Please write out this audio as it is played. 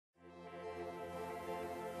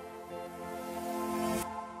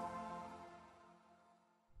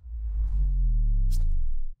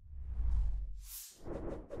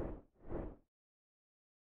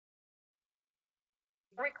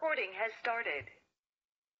recording has started.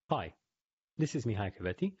 Hi, this is Mihai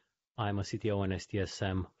Criveti. I'm a CTO and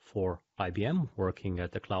STSM for IBM, working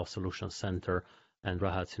at the Cloud Solutions Center and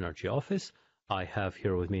Red Hat Synergy office. I have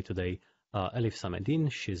here with me today Elif Samedin.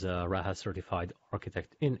 She's a Red Hat certified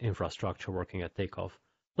architect in infrastructure working at Takeoff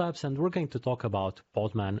Labs, and we're going to talk about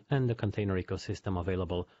Podman and the container ecosystem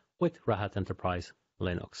available with Red Hat Enterprise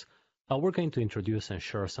Linux. We're going to introduce and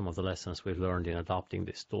share some of the lessons we've learned in adopting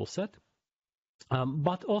this toolset,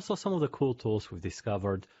 but also some of the cool tools we've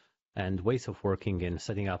discovered and ways of working in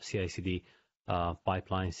setting up CI/CD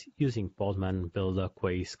pipelines using Podman, Buildah,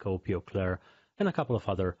 Quay, Skopeo, Clair, and a couple of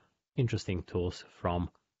other interesting tools from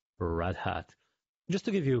Red Hat. Just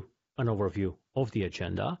to give you an overview of the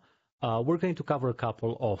agenda, we're going to cover a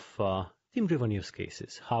couple of team-driven use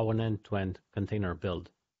cases, how an end-to-end container build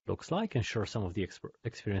looks like, and share some of the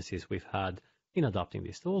experiences we've had in adopting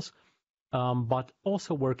these tools, but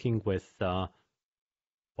also working with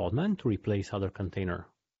Podman to replace other container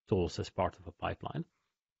tools as part of a pipeline,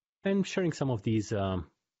 and sharing some of these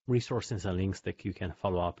resources and links that you can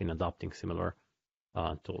follow up in adopting similar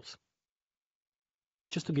tools.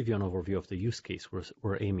 Just to give you an overview of the use case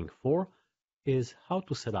we're aiming for is how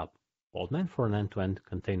to set up Podman for an end-to-end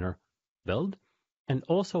container build, and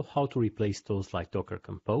also how to replace tools like Docker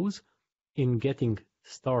Compose in getting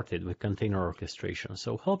started with container orchestration.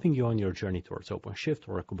 So helping you on your journey towards OpenShift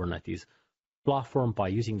or a Kubernetes platform by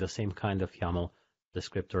using the same kind of YAML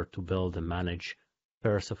descriptor to build and manage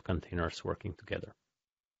pairs of containers working together.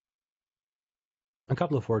 A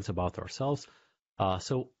couple of words about ourselves.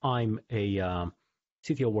 So I'm a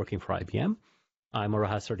CTO working for IBM. I'm a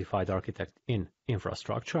Red Hat certified architect in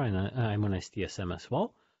infrastructure, and I'm an STSM as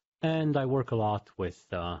well. And I work a lot with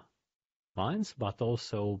clients, but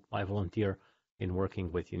also I volunteer in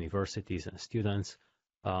working with universities and students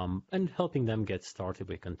and helping them get started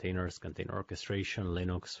with containers, container orchestration,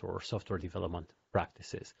 Linux, or software development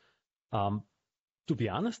practices. To be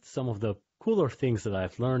honest, some of the cooler things that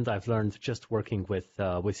I've learned just working with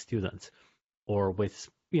students or with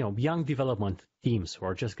young development teams who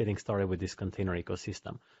are just getting started with this container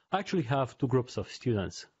ecosystem. I actually have two groups of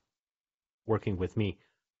students working with me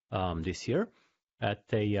this year at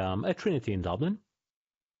Trinity in Dublin.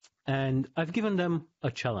 And I've given them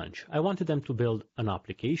a challenge. I wanted them to build an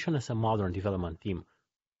application as a modern development team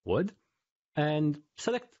would, and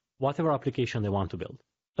select whatever application they want to build.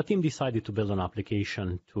 A team decided to build an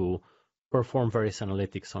application to perform various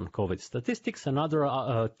analytics on COVID statistics.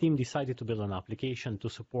 Another team decided to build an application to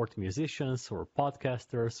support musicians or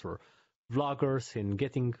podcasters or vloggers in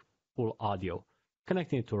getting full audio,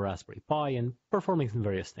 connecting it to a Raspberry Pi and performing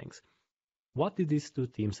various things. What did these two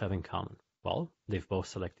teams have in common? Well, they've both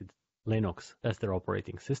selected Linux as their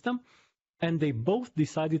operating system, and they both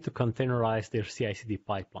decided to containerize their CI/CD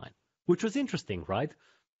pipeline, which was interesting, right?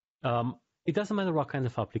 It doesn't matter what kind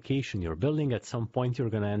of application you're building. At some point, you're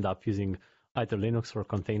going to end up using either Linux or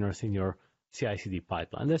containers in your CI/CD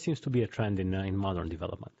pipeline. That seems to be a trend in modern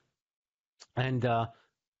development. And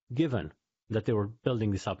given that they were building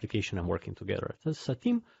this application and working together as a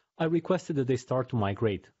team, I requested that they start to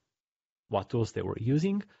migrate what tools they were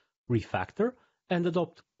using, refactor, and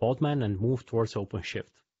adopt Podman and move towards OpenShift.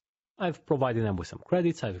 I've provided them with some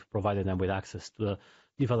credits. I've provided them with access to the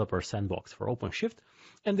developer sandbox for OpenShift,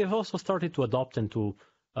 and they've also started to adopt and to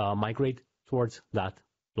migrate towards that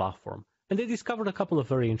platform. And they discovered a couple of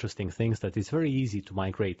very interesting things that it's very easy to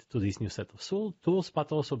migrate to this new set of tools,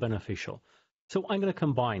 but also beneficial. So I'm going to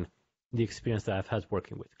combine the experience that I've had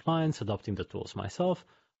working with clients, adopting the tools myself,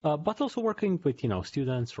 but also working with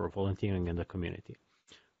students or volunteering in the community.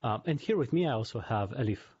 And here with me, I also have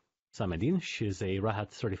Elif Samedin. She's a Red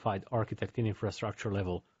Hat certified architect in infrastructure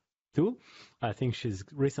level 2. I think she's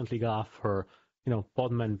recently got off her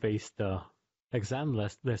Podman-based exam,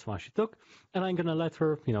 last one she took. And I'm going to let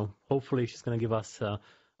her, hopefully she's going to give us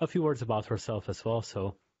a few words about herself as well.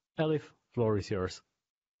 So Elif, floor is yours.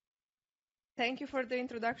 Thank you for the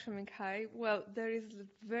introduction, Mihai. Well, there is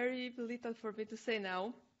very little for me to say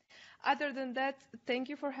now. Other than that, thank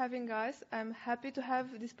you for having us. I'm happy to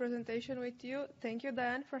have this presentation with you. Thank you,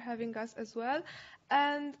 Dan, for having us as well.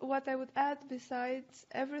 And what I would add besides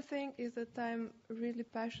everything is that I'm really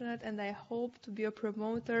passionate and I hope to be a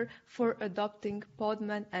promoter for adopting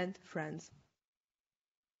Podman and friends.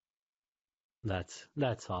 That's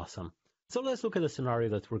awesome. So let's look at the scenario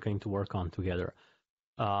that we're going to work on together.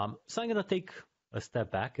 So I'm going to take a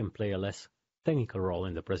step back and play a less technical role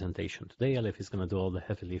in the presentation. Today, Elif is going to do all the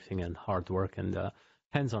heavy lifting and hard work and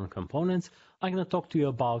hands-on components. I'm going to talk to you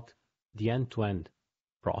about the end-to-end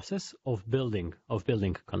process of building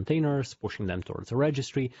containers, pushing them towards a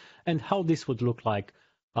registry, and how this would look like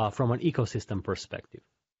from an ecosystem perspective.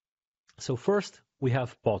 So first, we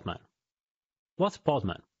have Podman. What's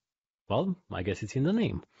Podman? Well, I guess it's in the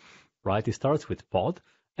name, right? It starts with pod,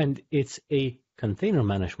 and it's a container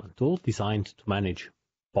management tool designed to manage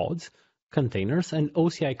pods, containers, and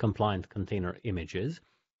OCI-compliant container images.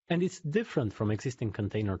 And it's different from existing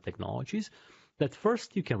container technologies that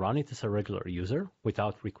first you can run it as a regular user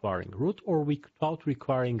without requiring root or without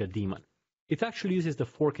requiring a daemon. It actually uses the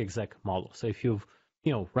fork exec model. So if you've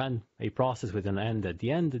ran a process with an end at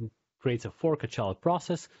the end and creates a fork, a child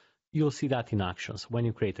process, you'll see that in action. So when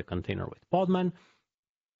you create a container with Podman,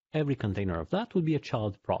 every container of that will be a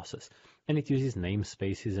child process. And it uses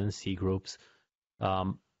namespaces and cgroups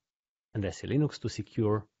and SELinux to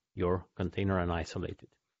secure your container and isolate it.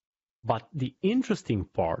 But the interesting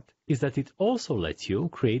part is that it also lets you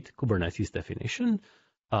create Kubernetes definition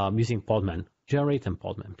using Podman generate and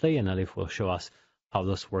Podman play, and Elif will show us how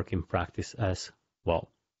those work in practice as well.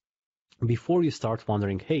 Before you start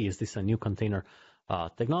wondering, hey, is this a new container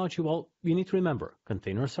technology? Well, you need to remember,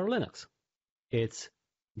 containers are Linux. It's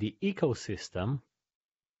the ecosystem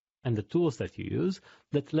and the tools that you use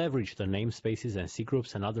that leverage the namespaces and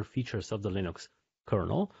cgroups and other features of the Linux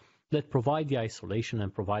kernel that provide the isolation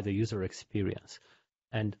and provide the user experience.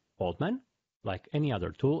 And Podman, like any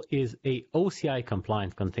other tool, is a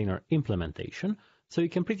OCI-compliant container implementation, so you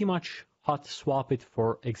can pretty much hot swap it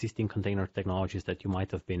for existing container technologies that you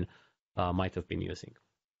might have been using.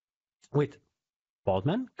 With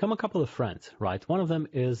Podman come a couple of friends, right? One of them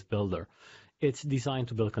is Buildah. It's designed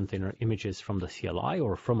to build container images from the CLI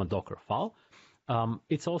or from a Docker file.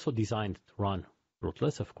 It's also designed to run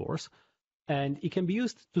rootless, of course, and it can be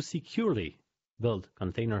used to securely build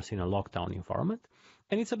containers in a lockdown environment.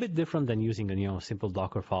 And it's a bit different than using a simple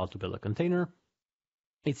Docker file to build a container.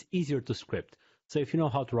 It's easier to script. So if you know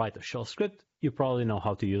how to write a shell script, you probably know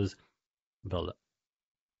how to use Buildah.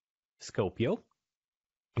 Skopeo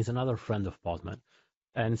is another friend of Podman.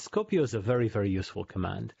 And Skopeo is a very, very useful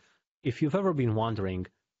command. If you've ever been wondering,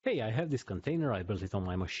 hey, I have this container, I built it on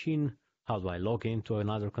my machine, how do I log into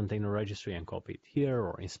another container registry and copy it here,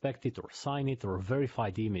 or inspect it, or sign it, or verify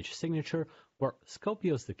the image signature? Well,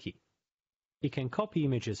 Skopeo is the key. It can copy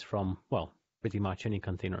images from, well, pretty much any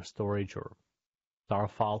container storage or tar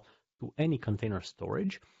file to any container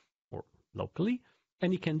storage or locally,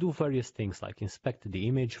 and it can do various things like inspect the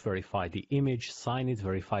image, verify the image, sign it,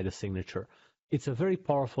 verify the signature. It's a very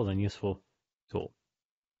powerful and useful tool.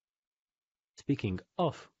 Speaking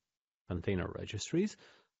of container registries,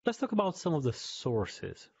 let's talk about some of the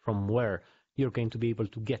sources from where you're going to be able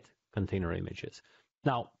to get container images.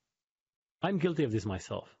 Now, I'm guilty of this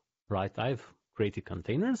myself, right? I've created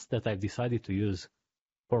containers that I've decided to use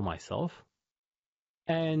for myself,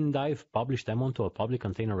 and I've published them onto a public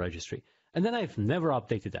container registry. And then I've never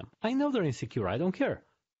updated them. I know they're insecure. I don't care,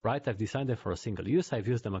 right? I've designed them for a single use. I've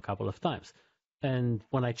used them a couple of times. And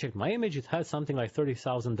when I checked my image, it had something like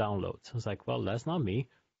 30,000 downloads. I was like, well, that's not me.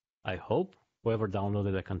 I hope whoever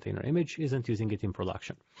downloaded a container image isn't using it in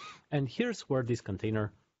production. And here's where these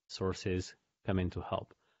container sources come in to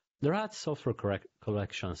help. The RHEL Software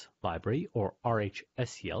Collections Library, or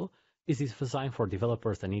RHEL, is designed for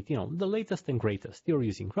developers that need, the latest and greatest. You're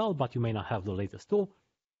using RHEL, but you may not have the latest tool.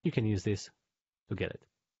 You can use this to get it.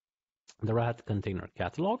 The RHEL Container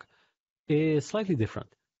Catalog is slightly different.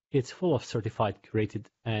 It's full of certified, curated,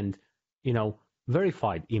 and,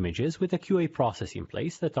 verified images with a QA process in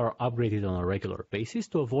place that are upgraded on a regular basis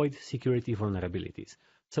to avoid security vulnerabilities.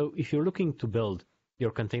 So if you're looking to build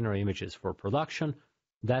your container images for production,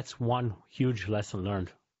 that's one huge lesson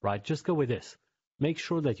learned, right? Just go with this. Make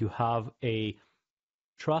sure that you have a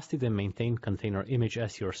trusted and maintained container image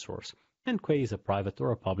as your source. And Quay is a private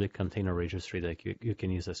or a public container registry that you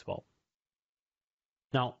can use as well.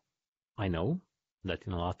 Now, I know that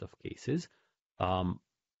in a lot of cases,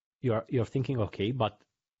 you're thinking, okay, but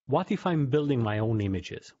what if I'm building my own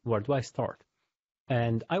images? Where do I start?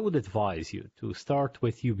 And I would advise you to start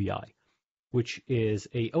with UBI, which is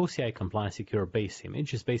a OCI compliant secure base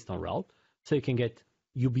image. It's based on RHEL, so you can get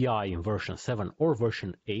UBI in version 7 or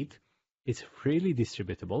version 8. It's freely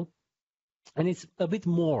distributable, and it's a bit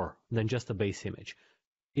more than just a base image.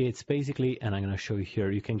 It's basically, and I'm going to show you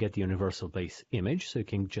here, you can get the universal base image, so you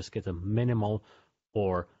can just get a minimal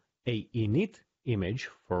or a init image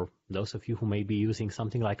for those of you who may be using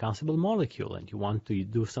something like Ansible Molecule and you want to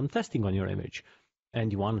do some testing on your image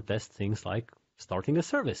and you want to test things like starting a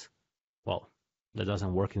service. Well, that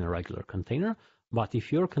doesn't work in a regular container, but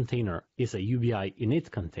if your container is a UBI init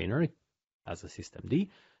container as a systemd,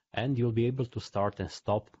 and you'll be able to start and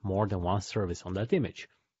stop more than one service on that image.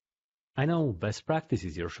 I know best practice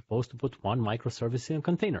is you're supposed to put one microservice in a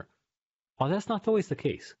container, but that's not always the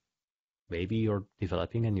case. maybe you're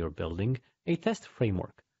developing and you're building a test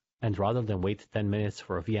framework. And rather than wait 10 minutes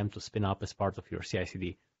for a VM to spin up as part of your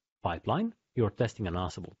CI/CD pipeline, you're testing an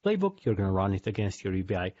Ansible playbook, you're going to run it against your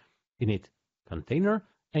UBI init container,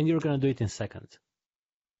 and you're going to do it in seconds.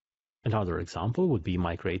 Another example would be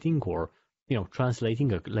migrating or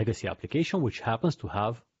translating a legacy application which happens to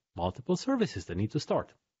have multiple services that need to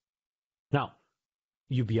start. Now,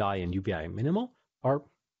 UBI and UBI minimal are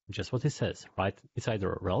just what it says, right? It's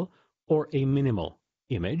either a RHEL or a minimal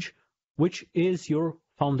image, which is your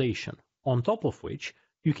foundation, on top of which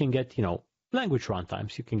you can get, language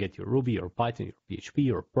runtimes. You can get your Ruby or Python, your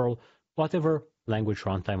PHP or Perl, whatever language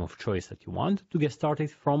runtime of choice that you want to get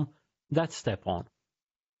started from that step on.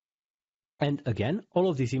 And again, all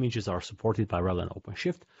of these images are supported by RHEL and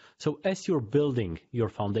OpenShift. So as you're building your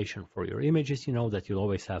foundation for your images, you know that you'll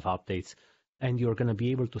always have updates and you're going to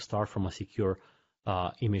be able to start from a secure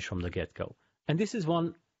image from the get-go. And this is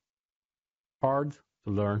one hard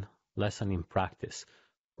to learn lesson in practice,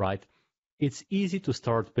 right? It's easy to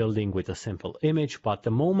start building with a simple image, but the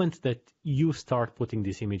moment that you start putting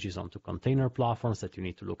these images onto container platforms, that you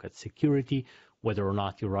need to look at security, whether or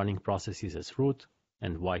not you're running processes as root,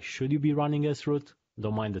 and why should you be running as root?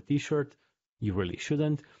 Don't mind the t-shirt, you really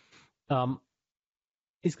shouldn't.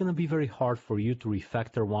 It's going to be very hard for you to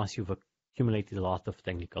refactor once you've accumulated a lot of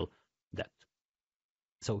technical depth.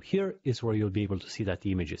 So here is where you'll be able to see that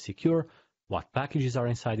the image is secure, what packages are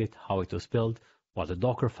inside it, how it was built, what the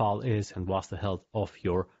Docker file is, and what's the health of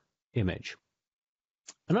your image.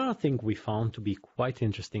 Another thing we found to be quite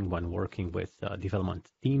interesting when working with development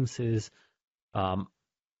teams is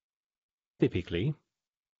typically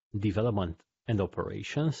development and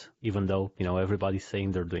operations, even though everybody's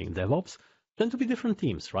saying they're doing DevOps, tend to be different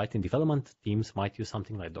teams, right? In development, teams might use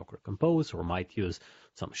something like Docker Compose or might use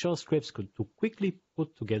some shell scripts to quickly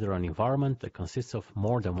put together an environment that consists of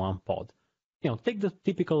more than one pod. Take the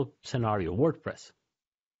typical scenario, WordPress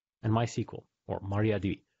and MySQL or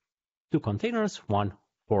MariaDB. 2 containers, one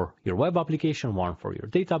for your web application, one for your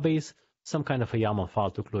database, some kind of a YAML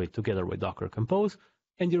file to glue it together with Docker Compose,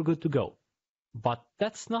 and you're good to go. But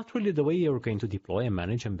that's not really the way you're going to deploy and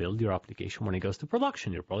manage and build your application when it goes to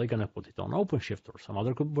production. You're probably going to put it on OpenShift or some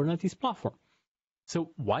other Kubernetes platform.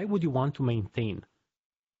 So why would you want to maintain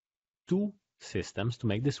 2 systems to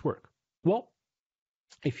make this work? Well,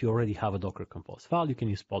 if you already have a Docker Compose file, you can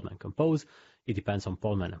use Podman Compose. It depends on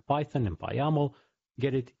Podman and Python and PyYAML.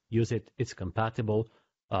 Get it, use it, it's compatible,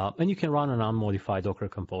 and you can run an unmodified Docker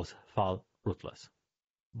Compose file rootless.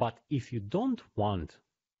 But if you don't want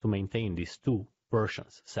to maintain these 2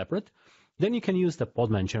 versions separate, then you can use the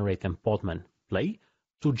Podman generate and Podman play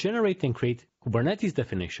to generate and create Kubernetes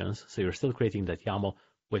definitions. So you're still creating that YAML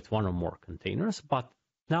with 1 or more containers, but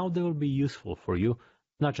now they will be useful for you,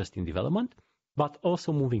 not just in development, but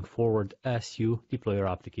also moving forward as you deploy your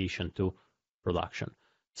application to production.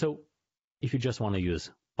 So if you just want to use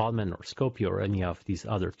Podman or Skopeo or any of these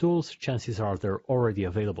other tools, chances are they're already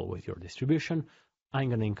available with your distribution. I'm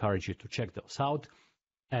going to encourage you to check those out.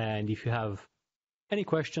 And if you have any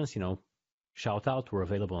questions, shout out. We're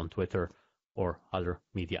available on Twitter or other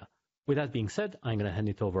media. With that being said, I'm going to hand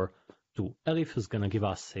it over to Elif, who's going to give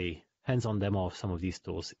us a hands-on demo of some of these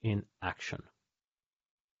tools in action.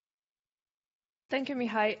 Thank you,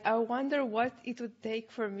 Mihai. I wonder what it would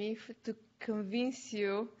take for me to convince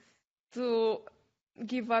you to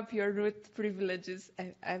give up your root privileges.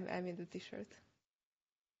 I'm in the t-shirt.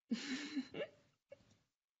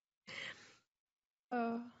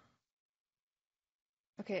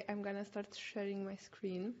 Okay, I'm gonna start sharing my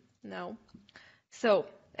screen now. So,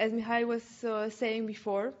 as Mihai was saying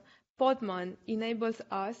before, Podman enables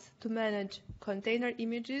us to manage container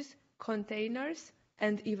images, containers,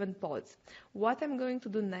 and even pods. What I'm going to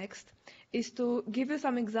do next is to give you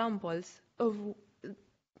some examples of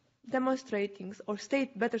demonstrating or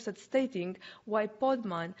stating why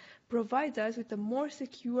Podman provides us with a more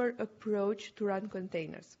secure approach to run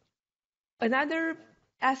containers. Another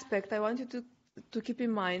aspect I want you to keep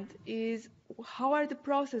in mind is how are the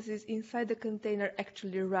processes inside the container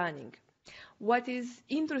actually running. What is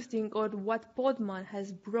interesting or what Podman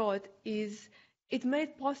has brought is it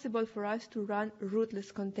made possible for us to run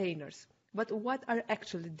rootless containers. But what are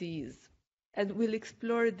actually these? And we'll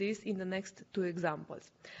explore this in the next 2 examples.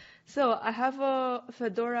 So I have a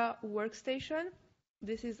Fedora workstation.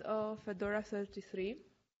 This is a Fedora 33.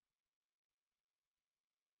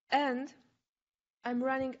 And I'm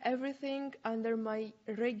running everything under my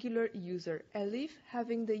regular user, Elif,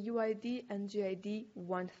 having the UID and GID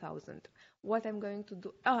 1000. What I'm going to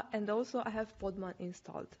do, and also I have Podman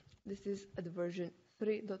installed. This is at version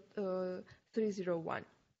 3.301.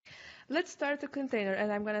 let's start a container,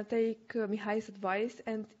 and I'm going to take Mihai's advice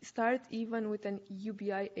and start even with an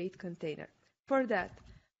UBI8 container. For that,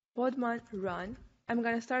 Podman run. I'm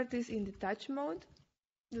going to start this in detach mode.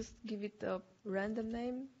 Just give it a random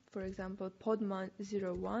name, for example,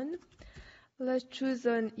 Podman01. Let's choose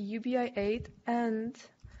an UBI8, and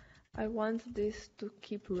I want this to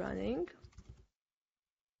keep running.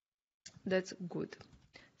 That's good.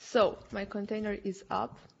 So my container is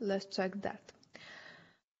up. Let's check that.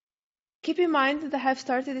 Keep in mind that I have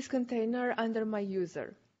started this container under my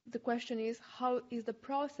user. The question is, how is the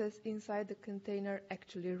process inside the container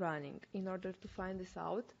actually running? In order to find this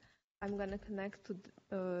out, I'm going to connect to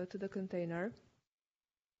the container.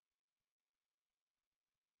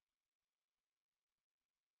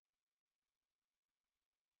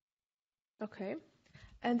 Okay.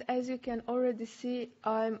 And as you can already see,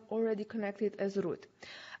 I'm already connected as root.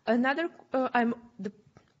 The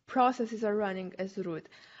processes are running as root.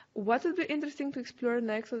 What would be interesting to explore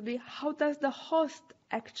next would be, how does the host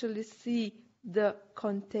actually see the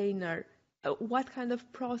container? What kind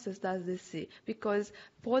of process does this see? Because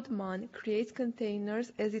Podman creates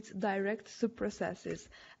containers as its direct subprocesses.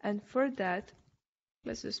 And for that,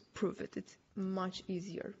 let's just prove it. It's much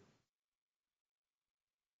easier.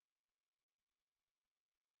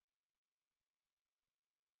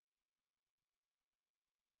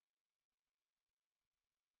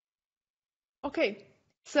 Okay,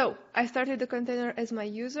 so I started the container as my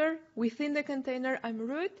user. Within the container, I'm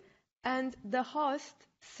root, and the host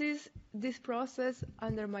sees this process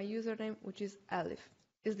under my username, which is Elif.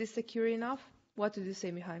 Is this secure enough? What did you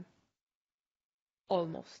say, Mihai?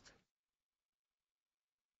 Almost.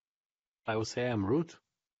 I would say I'm root.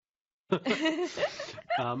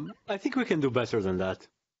 I think we can do better than that.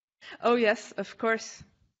 Oh, yes, of course.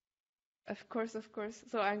 Of course, of course.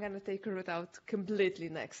 So I'm going to take root out completely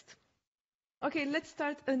next. Okay, let's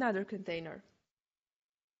start another container.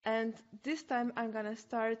 And this time I'm going to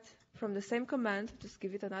start from the same command, just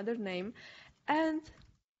give it another name, and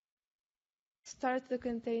start the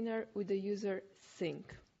container with the user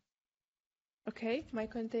sync. Okay, my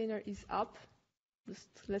container is up. Just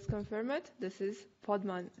let's confirm it. This is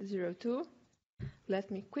Podman02.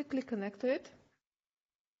 Let me quickly connect to it.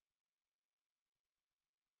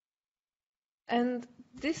 And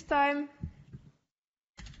this time,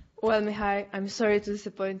 well, Mihai, I'm sorry to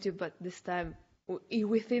disappoint you, but this time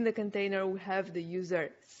within the container we have the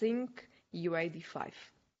user sync UID5.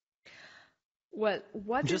 Well,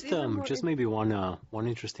 what just maybe one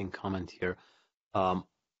interesting comment here.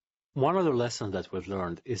 One other lesson that we've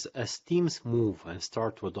learned is, as teams move and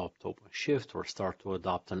start to adopt OpenShift or start to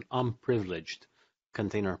adopt an unprivileged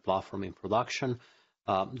container platform in production,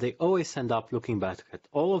 they always end up looking back at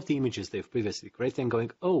all of the images they've previously created and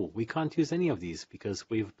going, oh, we can't use any of these because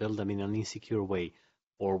we've built them in an insecure way,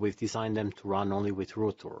 or we've designed them to run only with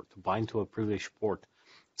root or to bind to a privileged port.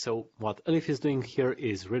 So what Elif is doing here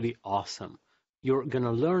is really awesome. You're going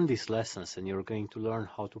to learn these lessons, and you're going to learn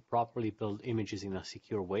how to properly build images in a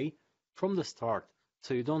secure way from the start,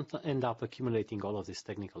 so you don't end up accumulating all of this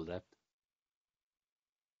technical debt.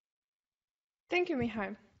 Thank you,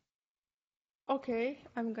 Mihai. Okay,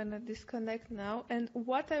 I'm gonna disconnect now. And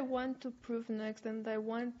what I want to prove next, and I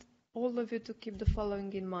want all of you to keep the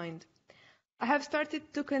following in mind. I have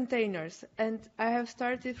started two containers, and I have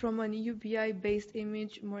started from an UBI-based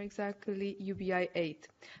image, more exactly UBI8.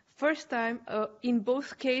 First time, in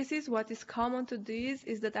both cases, what is common to these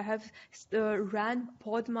is that I have ran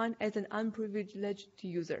Podman as an unprivileged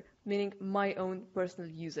user, meaning my own personal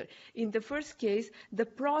user. In the first case, the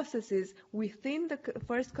processes within the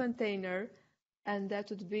first container, and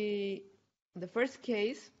that would be the first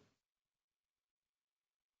case,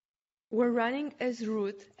 were running as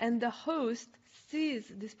root, and the host sees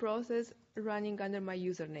this process running under my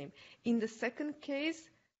username. In the second case,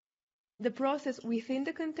 the process within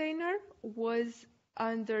the container was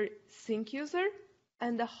under sync user,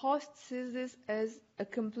 and the host sees this as a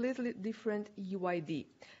completely different UID.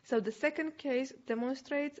 So the second case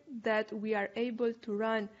demonstrates that we are able to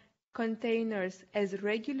run containers as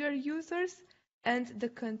regular users, and the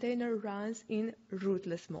container runs in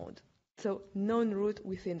rootless mode. So non-root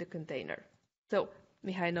within the container. So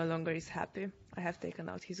Mihai no longer is happy. I have taken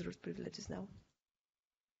out his root privileges now.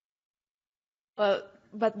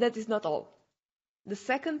 But that is not all. The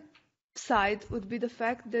second side would be the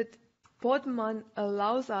fact that Podman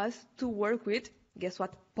allows us to work with, guess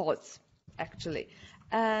what, pods, actually.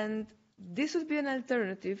 And this would be an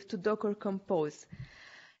alternative to Docker Compose.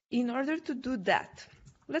 In order to do that,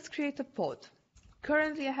 let's create a pod.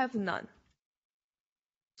 Currently, I have none.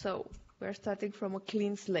 So we're starting from a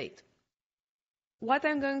clean slate. What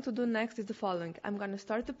I'm going to do next is the following. I'm going to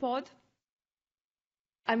start a pod.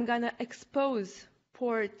 I'm going to expose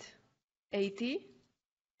port 80,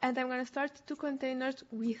 and I'm going to start 2 containers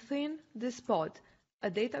within this pod, a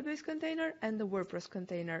database container and a WordPress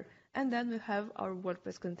container. And then we have our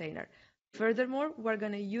WordPress container. Furthermore, we're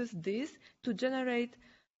going to use this to generate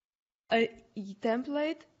a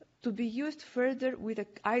template to be used further with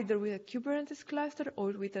either with a Kubernetes cluster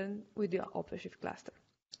or with the OpenShift cluster.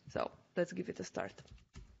 So let's give it a start.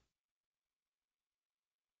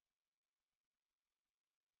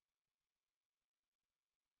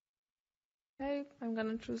 Okay, I'm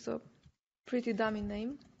going to choose a pretty dummy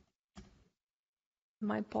name.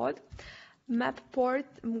 My pod. Map port,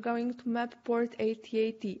 I'm going to map port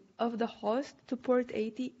 8080 of the host to port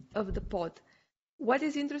 80 of the pod. What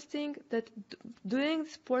is interesting that doing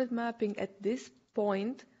this port mapping at this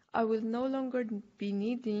point, I will no longer be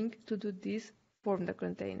needing to do this for the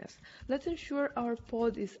containers. Let's ensure our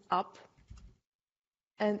pod is up,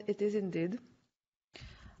 and it is indeed.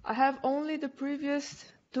 I have only the previous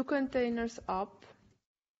 2 containers up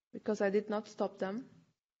because I did not stop them.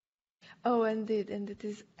 Oh, indeed, and it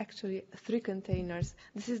is actually 3 containers.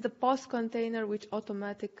 This is the post container which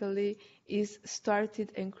automatically is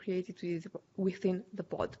started and created within the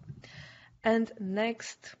pod. And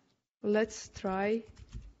next, let's try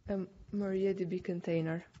a MariaDB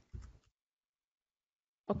container.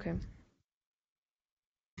 Okay.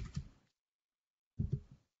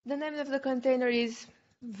 The name of the container is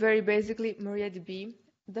very basically MariaDB.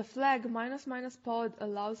 The flag --pod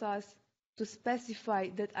allows us to specify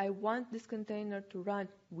that I want this container to run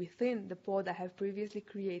within the pod I have previously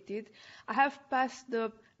created. I have passed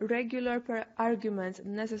the regular arguments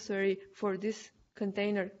necessary for this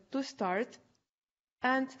container to start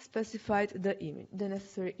and specified the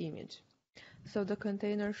necessary image. So the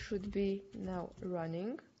container should be now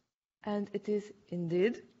running, and it is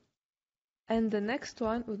indeed. And the next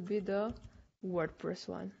one would be the WordPress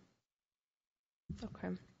one. Okay.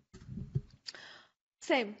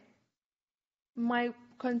 Same. My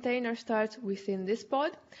container starts within this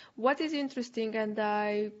pod. What is interesting and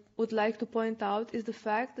I would like to point out is the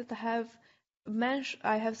fact that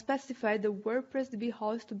I have specified the WordPress DB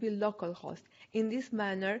host to be localhost. In this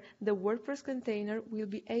manner, the WordPress container will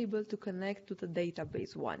be able to connect to the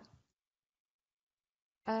database one.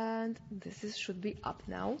 And this should be up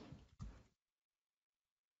now.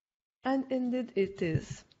 And indeed it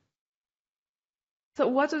is. So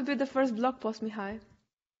what would be the first blog post, Mihai?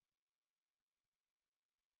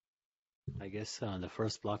 I guess the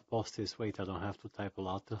first blog post is, wait, I don't have to type a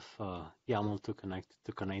lot of YAML to connect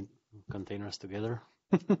containers together.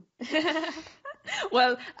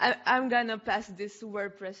 Well, I'm gonna pass this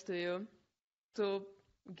WordPress to you to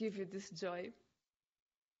give you this joy.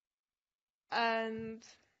 And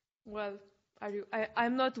well,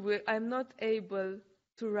 I'm not able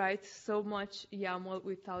to write so much YAML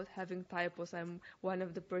without having typos. I'm one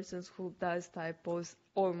of the persons who does typos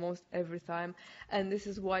almost every time, and this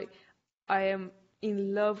is why I am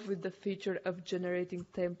in love with the feature of generating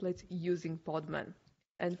templates using Podman.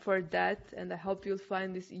 And for that, and I hope you'll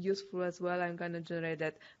find this useful as well, I'm going to generate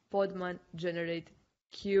that. Podman generate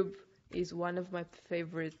cube is one of my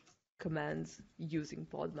favorite commands using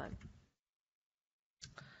Podman.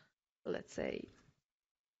 Let's say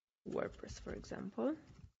WordPress, for example.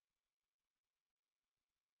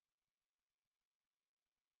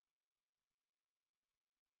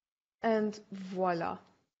 And voila.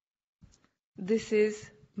 This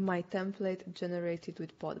is my template generated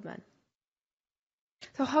with Podman.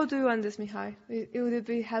 So how do you want this, Mihai? Would it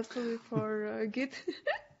be helpful for Git?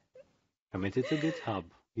 Commit it to GitHub.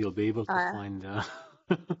 You'll be able to find...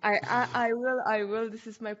 I will. This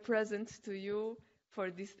is my present to you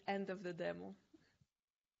for this end of the demo.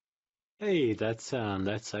 Hey, that's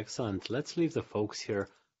excellent. Let's leave the folks here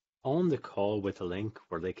on the call with a link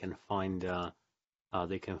where they can find the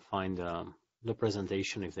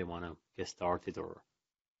presentation if they want to get started or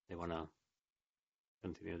they want to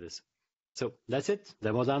continue this. So that's it.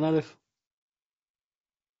 Demo done, Elif.